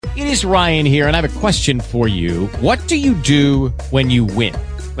It is Ryan here, and I have a question for you. What do you do when you win?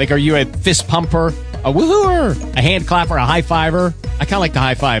 Like, are you a fist pumper, a woohooer, a hand clapper, a high fiver? I kind of like the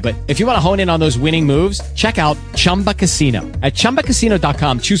high five, but if you want to hone in on those winning moves, check out Chumba Casino. At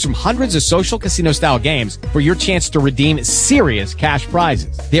ChumbaCasino.com, choose from hundreds of social casino-style games for your chance to redeem serious cash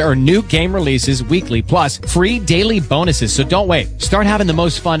prizes. There are new game releases weekly, plus free daily bonuses. So don't wait. Start having the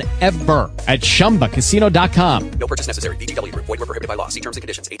most fun ever at ChumbaCasino.com. No purchase necessary. VGW. Void where prohibited by law. See terms and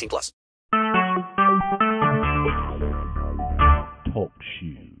conditions. 18 plus. Talk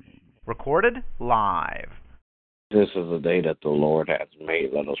shoes. Recorded live. This is the day that the Lord has made.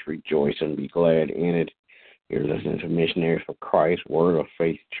 Let us rejoice and be glad in it. You're listening to Missionaries for Christ, Word of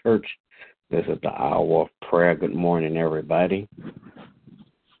Faith Church. This is the hour of prayer. Good morning, everybody.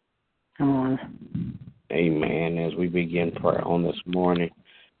 Good morning. Amen. As we begin prayer on this morning,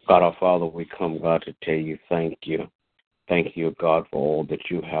 God our Father, we come, God, to tell you thank you. Thank you, God, for all that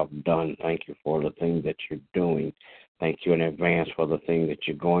you have done. Thank you for the thing that you're doing. Thank you in advance for the thing that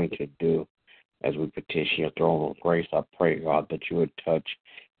you're going to do. As we petition your throne of grace, I pray, God, that you would touch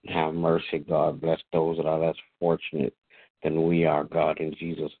and have mercy, God. Bless those that are less fortunate than we are, God, in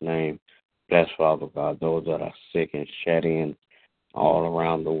Jesus' name. Bless, Father God, those that are sick and shut in all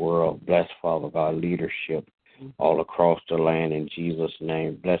around the world. Bless, Father God, leadership all across the land in Jesus'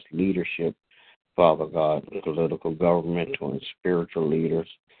 name. Bless leadership, Father God, political, governmental, and spiritual leaders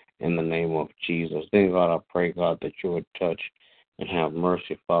in the name of Jesus. Then, God, I pray, God, that you would touch and have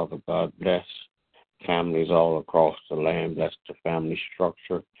mercy, Father God. Bless families all across the land. Bless the family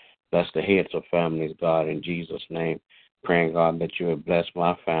structure. Bless the heads of families, God, in Jesus' name. Praying, God, that you would bless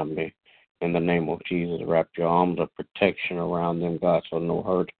my family in the name of Jesus. Wrap your arms of protection around them, God, so no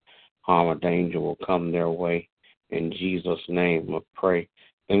hurt, harm, or danger will come their way. In Jesus' name, I pray.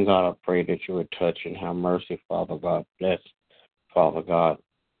 Then, God, I pray that you would touch and have mercy, Father God. Bless, Father God,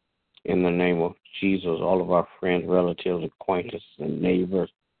 in the name of Jesus, all of our friends, relatives, acquaintances, and neighbors.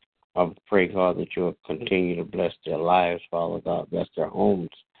 I pray, God, that you will continue to bless their lives, Father God. Bless their homes.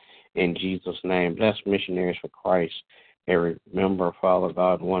 In Jesus' name, bless Missionaries for Christ. Every member, Father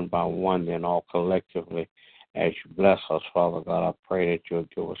God, one by one, then all collectively. As you bless us, Father God, I pray that you will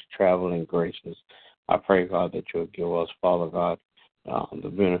give us traveling graces. I pray, God, that you will give us, Father God, the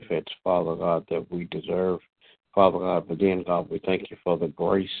benefits, Father God, that we deserve, Father God. But then, God, we thank you for the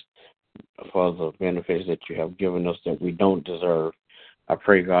grace, for the benefits that you have given us that we don't deserve. I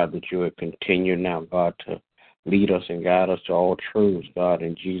pray, God, that you would continue now, God, to lead us and guide us to all truths, God,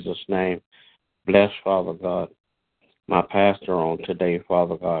 in Jesus' name. Bless, Father God, my pastor on today,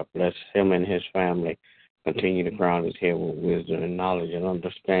 Father God. Bless him and his family. Continue to ground his head with wisdom and knowledge and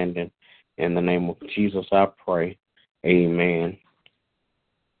understanding. In the name of Jesus, I pray. Amen.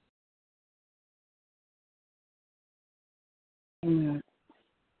 Amen.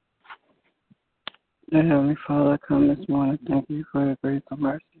 Dear Heavenly Father, I come this morning. Thank you for your grace and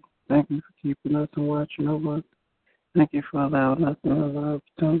mercy. Thank you for keeping us and watching over us. Thank you for allowing us another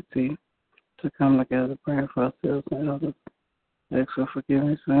opportunity to come together, praying for ourselves and others. Ask for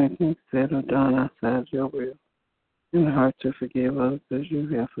forgiveness for anything said or done outside your will. In the heart to forgive others as you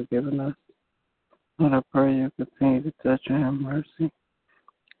have forgiven us. Lord, I pray you continue to touch and have mercy.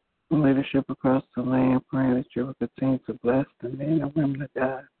 Leadership across the land, praying that you will continue to bless the men and women of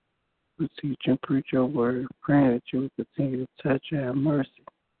God who teach and preach your word, praying that you will continue to touch and have mercy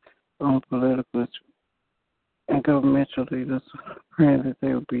on political and governmental leaders, praying that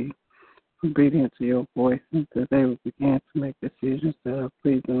they will be obedient to your voice and that they will begin to make decisions that are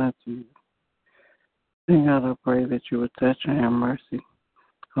pleasing unto you. Then, God, I pray that you will touch and have mercy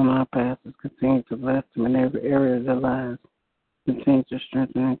on our pastors, continue to bless them in every area of their lives, continue to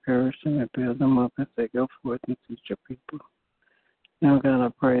strengthen and encourage them and build them up as they go forth and teach your people. Now, God, I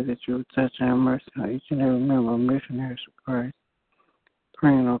pray that you would touch and have mercy on each and every member of Missionaries for Christ.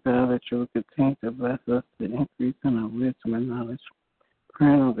 Praying, oh God, that you would continue to bless us to increase in our wisdom and knowledge.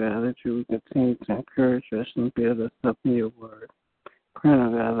 Praying, oh God, that you would continue to encourage us and build us up in your word. Praying,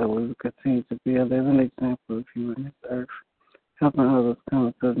 oh God, that we would continue to be a living example of you in this earth, helping others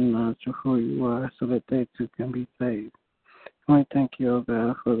come to the knowledge of who you are so that they too can be saved. I thank you, oh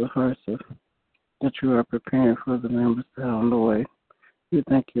God, for the hearts that you are preparing for the members that are on the way. We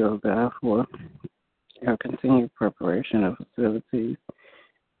thank you, oh God, for your continued preparation of facilities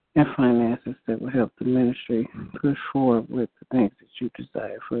and finances that will help the ministry push forward with the things that you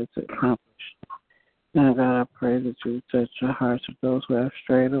desire for it to accomplish. Now, God, I pray that you touch the hearts of those who have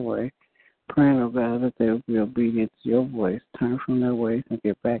strayed away, praying, oh God, that they will be obedient to your voice, turn from their ways, and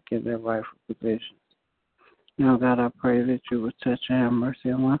get back in their rightful positions. Now, God, I pray that you would touch and have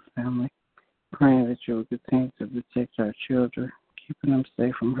mercy on my family, praying that you would continue to protect our children, keeping them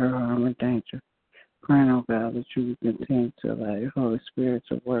safe from her harm and danger. Praying, oh God, that you will continue to allow your Holy Spirit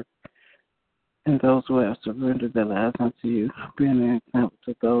to work in those who have surrendered their lives unto you, being an example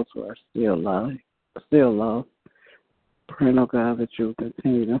to those who are still lost. Praying, oh God, that you will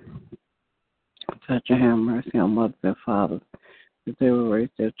continue to touch and have mercy on mothers and fathers, that they will raise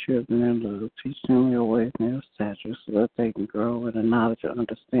their children in love, teach them your ways and your statutes, so that they can grow in the knowledge and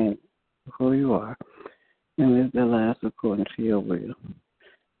understanding of who you are, and live their lives according to your will.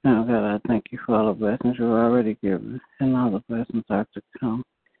 Now, God, I thank you for all the blessings you've already given, and all the blessings are to come.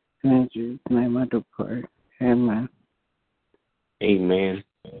 And in Jesus' name I do pray. Amen. Amen.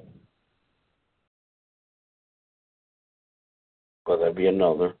 Will there be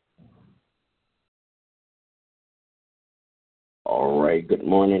another? All right. Good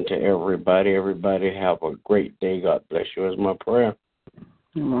morning to everybody. Everybody have a great day. God bless you is my prayer.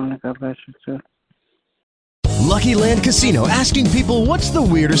 Good morning. God bless you, too. Lucky Land Casino, asking people, what's the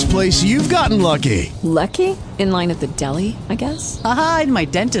weirdest place you've gotten lucky? Lucky? In line at the deli, I guess? Aha, in my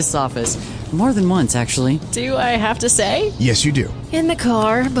dentist's office. More than once, actually. Do I have to say? Yes, you do. In the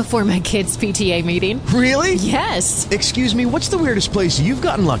car before my kids' PTA meeting. Really? Yes. Excuse me, what's the weirdest place you've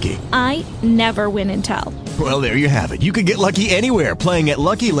gotten lucky? I never win and tell. Well, there you have it. You can get lucky anywhere, playing at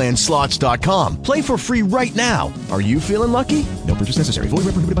LuckyLandSlots.com. Play for free right now. Are you feeling lucky? No purchase necessary. Void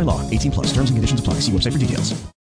where prohibited by law. 18+. Terms and conditions apply. See website for details.